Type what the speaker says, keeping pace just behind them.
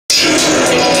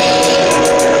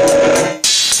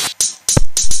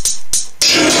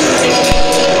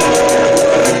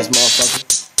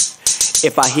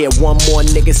If I hear one more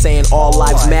nigga saying all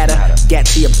lives matter, gat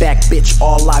to your back, bitch,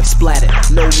 all lives splattered.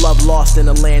 No love lost in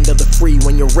the land of the free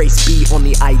when your race be on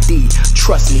the ID.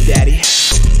 Trust me, daddy.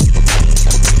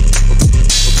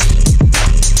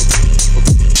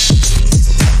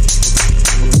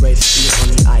 When your race be on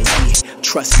the ID.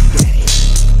 Trust me, daddy.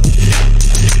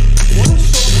 What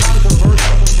is so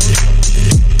controversial?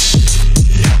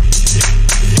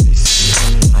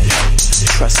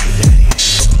 Trust me, daddy.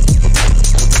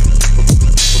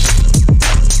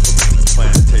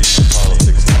 Plantation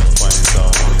politics, only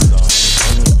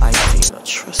I do not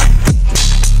trust me.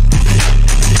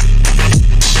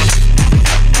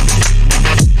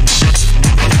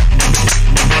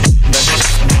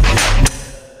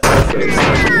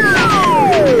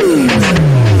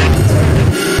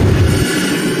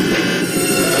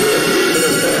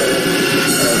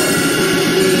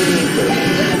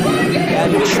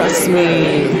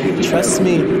 Trust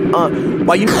me,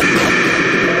 while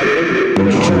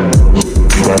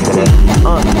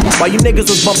you niggas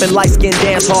was bumping light-skinned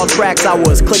dance hall tracks, I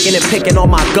was clicking and picking all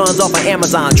my guns off of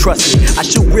Amazon. Trust me, I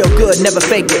shoot real good, never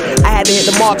fake it. I had to hit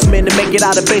the marksman to make it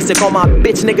out of basic. All my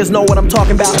bitch niggas know what I'm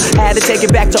talking about. I had to take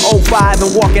it back to 05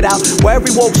 and walk it out. Where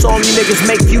every woke song you niggas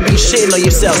make, you be shitting on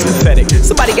yourselves. Pathetic.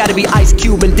 Somebody gotta be Ice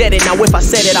Cube and dead it. Now if I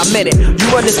said it, I meant it.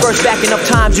 You run this verse back enough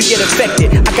times, you get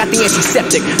infected. I got the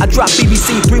antiseptic. I dropped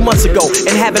BBC 3 months ago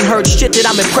and haven't heard shit that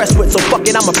I'm impressed with. So fuck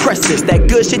it, I'ma press this. That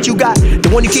good shit you got, the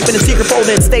one you keep in the secret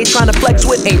folder and stay trying to flex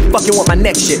with, ain't fucking with my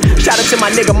next shit. Shout out to my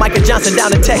nigga Micah Johnson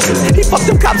down in Texas. He fucked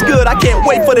them cops good, I can't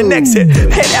wait for the next hit.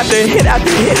 Hit after hit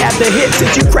after hit after hit.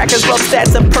 Since you crackers love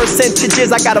stats and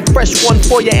percentages, I got a fresh one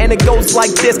for you and it goes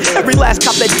like this. Every last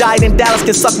cop that died in Dallas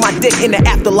can suck my dick in the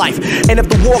afterlife. And if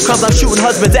the war comes, I'm shooting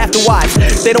husbands after wives.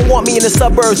 They don't want me in the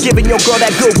suburbs giving your girl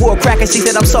that good wood crack, and she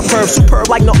said I'm superb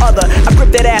like no other. I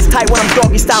grip that ass tight when I'm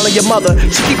doggy styling your mother.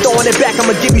 She keep throwing it back,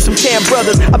 I'ma give you some tan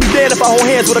brothers. I'll be dead if I hold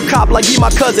hands with a cop like he my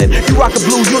cousin. You rock a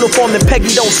blue uniform, then Peggy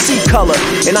don't see color.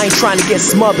 And I ain't trying to get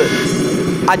smothered,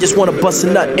 I just wanna bust a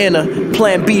nut in her.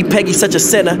 Plan B, Peggy such a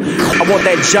sinner. I want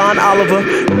that John Oliver,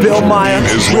 Bill Meyer,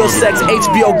 real sex,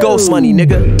 HBO ghost money,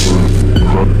 nigga.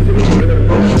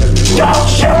 Don't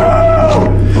shoot!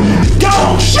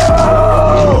 Don't shoot!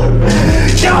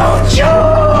 Don't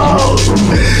shoot!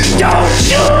 Don't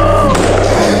shoot!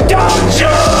 Don't shoot! Don't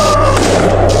shoot!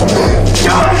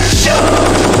 Don't shoot!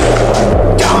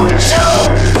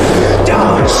 Don't shoot!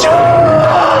 Don't shoot!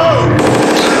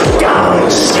 Don't shoot!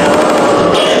 Don't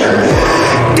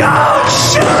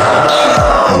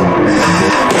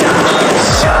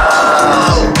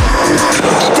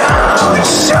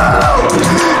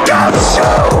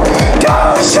shoot! Don't shoot! Don't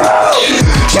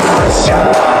shoot! Don't shoot!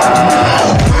 Don't shoot!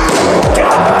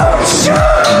 Don't shoot!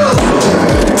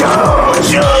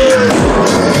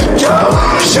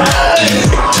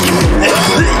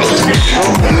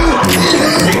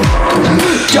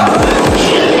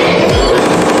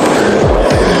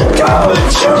 Don't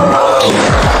shoot!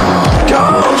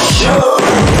 Don't shoot!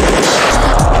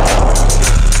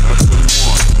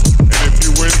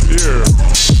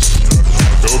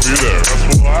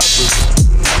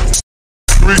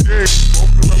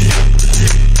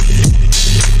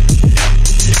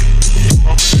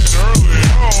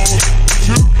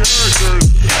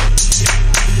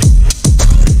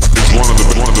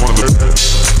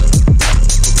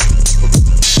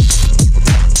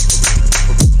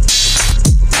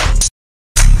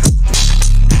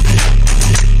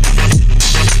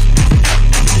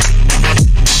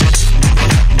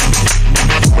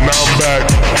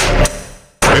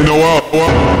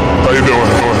 How you doing?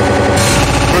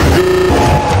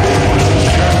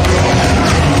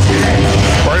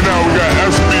 Right now we got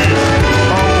SB.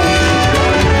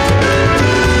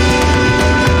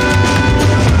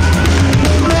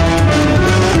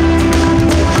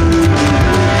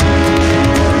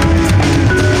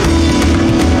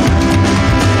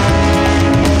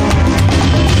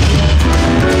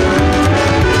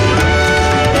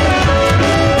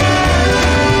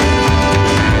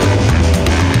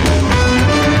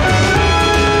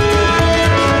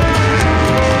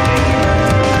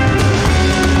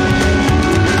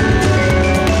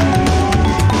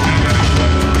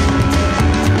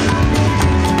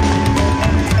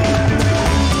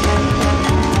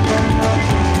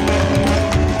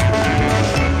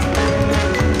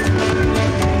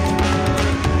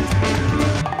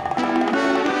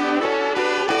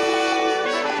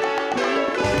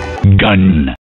 Gun.